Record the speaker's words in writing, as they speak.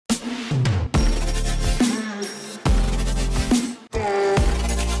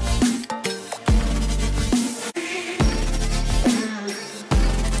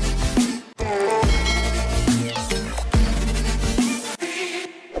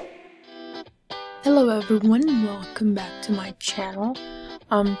Hello everyone, welcome back to my channel.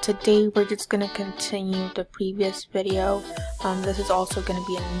 Today we're just going to continue the previous video. This is also going to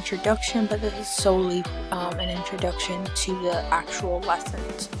be an introduction, but this is solely an introduction to the actual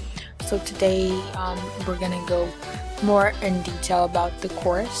lessons. So today we're going to go more in detail about the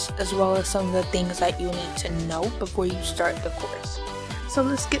course, as well as some of the things that you need to know before you start the course. So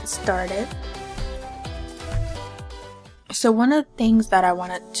let's get started. So one of the things that I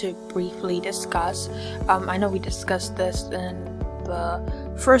wanted to briefly discuss, I know we discussed this in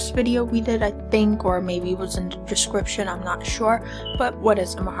the first video we did, I think, or maybe it was in the description, I'm not sure, but what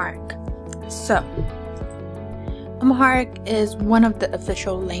is Amharic? So, Amharic is one of the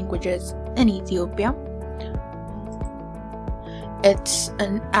official languages in Ethiopia. It's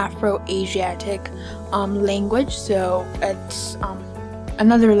an Afro-Asiatic language, so it's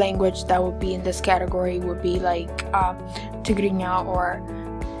another language that would be in this category would be like Tigrinya or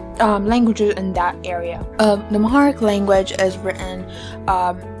languages in that area. The Amharic language is written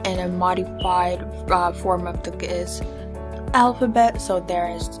in a modified form of the alphabet, so there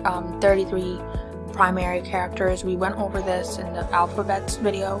is 33 primary characters. We went over this in the alphabets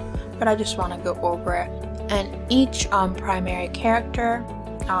video, but I just want to go over it. And each primary character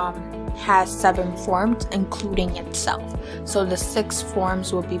has 7 forms, including itself. So the 6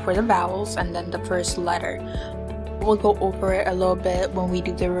 forms will be for the vowels and then the first letter. We'll go over it a little bit when we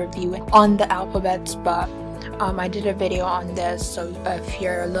do the review on the alphabets, but I did a video on this, so if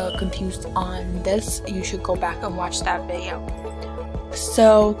you're a little confused on this, you should go back and watch that video.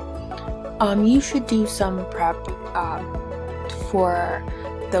 So you should do some prep for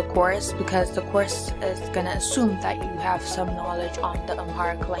the course, because the course is going to assume that you have some knowledge on the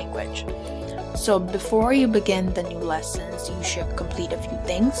Amharic language. So before you begin the new lessons, you should complete a few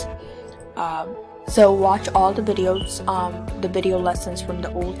things. So watch all the videos, the video lessons from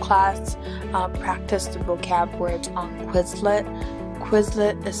the old class, practice the vocab words on Quizlet.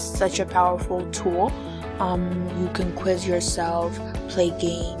 Quizlet is such a powerful tool. You can quiz yourself, play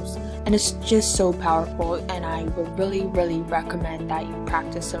games, and it's just so powerful, and I would really recommend that you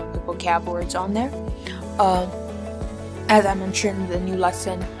practice some of the vocab words on there. As I mentioned, the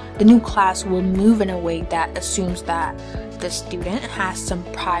new class will move in a way that assumes that the student has some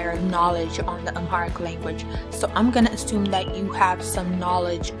prior knowledge on the Amharic language. So I'm gonna assume that you have some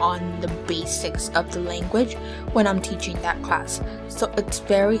knowledge on the basics of the language when I'm teaching that class. So it's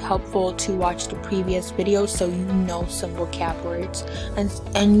very helpful to watch the previous videos so you know some vocab words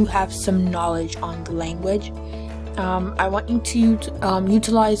and you have some knowledge on the language. I want you to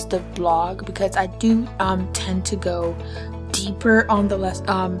utilize the blog, because I do tend to go deeper on the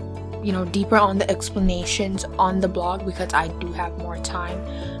deeper on the explanations on the blog, because I do have more time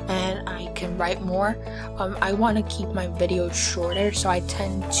and I can write more. I want to keep my videos shorter, so I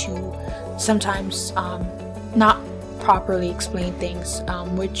tend to sometimes not properly explain things,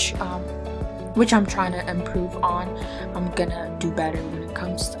 which I'm trying to improve on. I'm gonna do better when it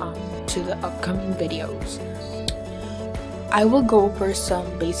comes to the upcoming videos. I will go over some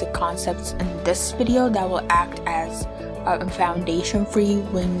basic concepts in this video that will act as a foundation for you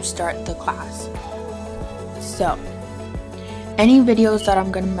when you start the class. So, any videos that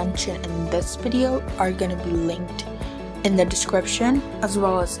I'm going to mention in this video are going to be linked in the description, as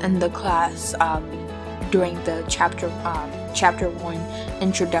well as in the class during the chapter 1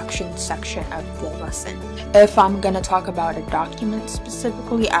 introduction section of the lesson. If I'm going to talk about a document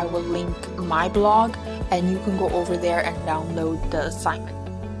specifically, I will link my blog and you can go over there and download the assignment.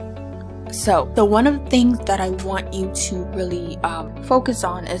 So one of the things that I want you to really focus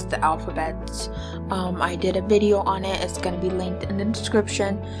on is the alphabets. I did a video on it. It's going to be linked in the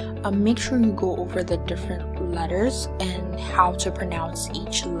description. Make sure you go over the different letters and how to pronounce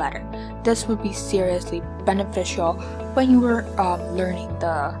each letter. This would be seriously beneficial when you were learning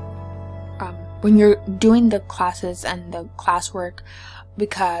when you're doing the classes and the classwork,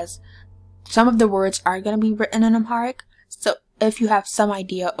 because some of the words are going to be written in Amharic. So if you have some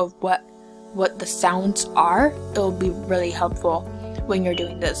idea of what the sounds are, it will be really helpful when you're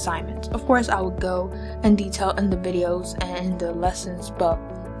doing the assignments. Of course, I will go in detail in the videos and in the lessons, but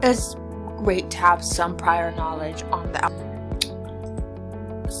it's great to have some prior knowledge on the alphabet.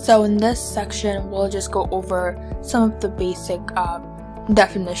 So in this section, we'll just go over some of the basic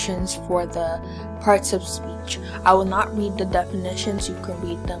definitions for the parts of speech. I will not read the definitions, you can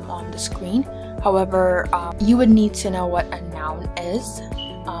read them on the screen. However, you would need to know what a noun is.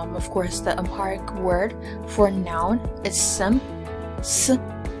 Of course, the Amharic word for noun is sim, s-m,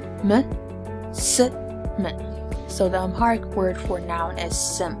 s-m. So the Amharic word for noun is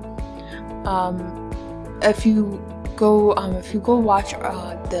sim. If you go watch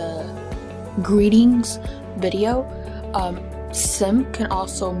the greetings video. Sim can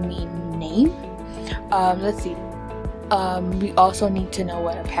also mean name. Let's see. We also need to know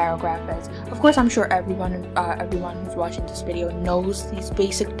what a paragraph is. Of course, I'm sure everyone who's watching this video knows these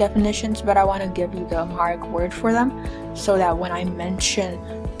basic definitions, but I want to give you the Amharic word for them, so that when I mention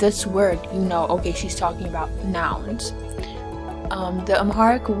this word, you know, okay, she's talking about nouns. The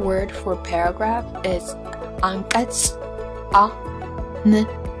Amharic word for paragraph is anqats.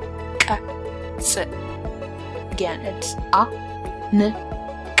 Again, it's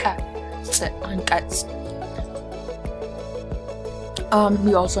anqats.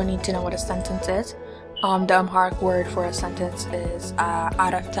 We also need to know what a sentence is. The Amharic word for a sentence is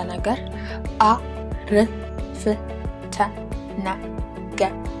عرفت ነገር عرفت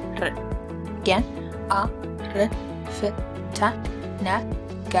ነገር. Again, عرفت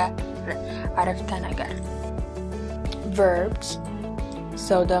ነገር. عرفت ነገር. Verbs.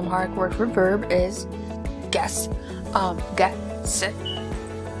 So the Amharic word for verb is guess. Guess.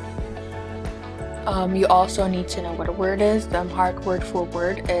 You also need to know what a word is. The Amharic word for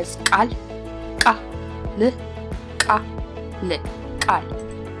word is ቃል. ቃል.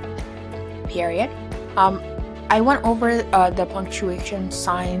 Period. I went over the punctuation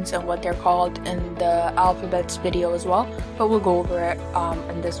signs and what they're called in the alphabets video as well, but we'll go over it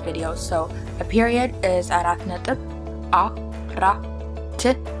in this video. So a period is አራት ነጥብ. አራት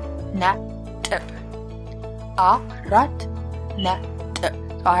ነጥብ. አራት ነጥብ.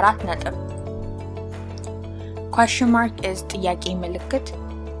 አራት ነጥብ. Question mark is ጥያቄ ምልክት.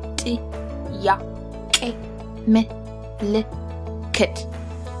 ጥያቄ ምልክት.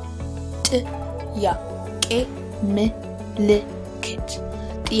 ጥያቄ ምልክት.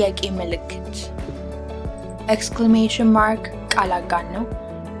 ጥያቄ ምልክት. Exclamation mark ቃል አጋን ነው.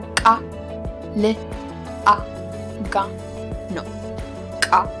 ቃል አጋን ነው.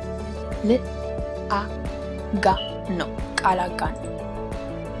 ቃል አጋን ነው. ቃል አጋን ነው.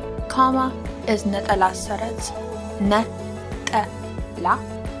 Comma is ነጠላ ሰረዝ. ነጠላ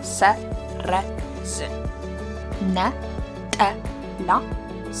ሰረዝ. ነጠላ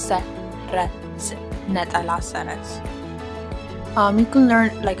ሰረዝ. ነጠላ ሰረዝ. You can learn,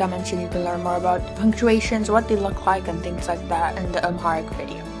 like I mentioned, you can learn more about punctuations, what they look like, and things like that in the Amharic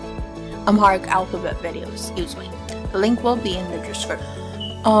video. Amharic alphabet video, excuse me. The link will be in the description.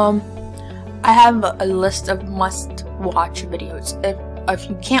 I have a list of must-watch videos. If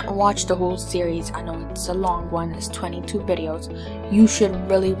you can't watch the whole series, I know it's a long one, it's 22 videos, you should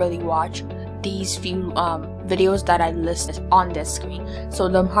really watch these few videos that I listed on this screen. So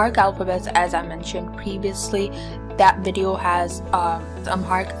the Amharic alphabets, as I mentioned previously, that video has the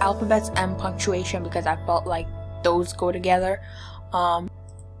Amharic alphabets and punctuation because I felt like those go together.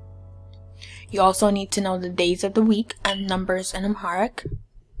 You also need to know the days of the week and numbers in Amharic.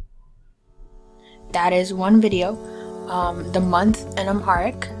 That is one video. The month in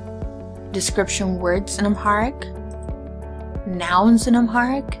Amharic, description words in Amharic, nouns in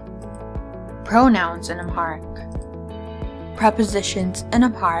Amharic, pronouns in Amharic, prepositions in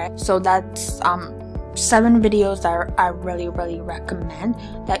Amharic. So that's 7 videos that I really recommend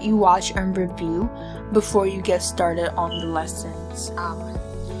that you watch and review before you get started on the lessons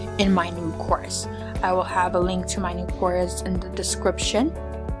in my new course. I will have a link to my new course in the description,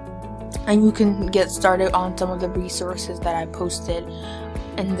 and you can get started on some of the resources that I posted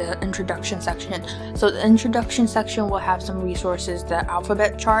in the introduction section. So the introduction section will have some resources, the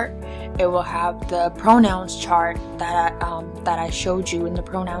alphabet chart, it will have the pronouns chart that I showed you in the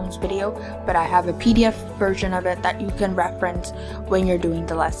pronouns video, but I have a PDF version of it that you can reference when you're doing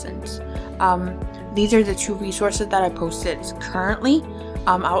the lessons. These are the 2 resources that I posted currently.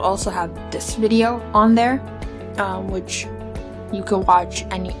 I'll also have this video on there, which you can watch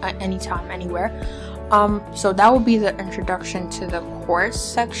anytime, anywhere. So that will be the introduction to the course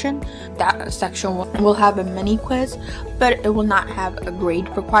section. That section will have a mini quiz, but it will not have a grade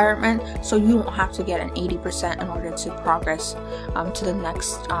requirement, so you don't have to get an 80% in order to progress to the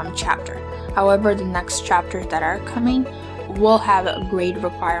next chapter. However, the next chapters that are coming will have a grade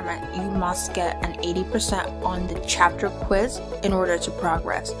requirement. You must get an 80% on the chapter quiz in order to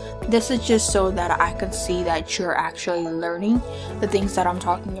progress. This is just so that I can see that you're actually learning the things that I'm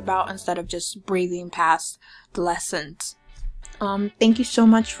talking about instead of just breezing past the lessons. Thank you so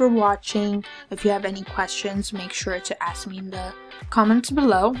much for watching. If you have any questions, make sure to ask me in the comments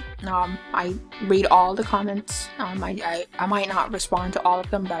below. I read all the comments. I might not respond to all of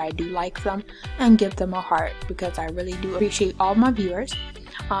them, but I do like them and give them a heart because I really do appreciate all my viewers.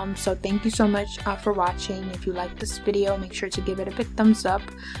 So thank you so much for watching. If you like this video, make sure to give it a big thumbs up.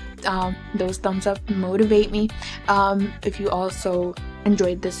 Those thumbs up motivate me. If you also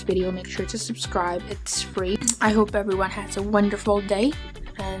enjoyed this video, make sure to subscribe. It's free. I hope everyone has a wonderful day.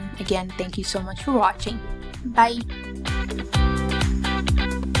 And again, thank you so much for watching. Bye!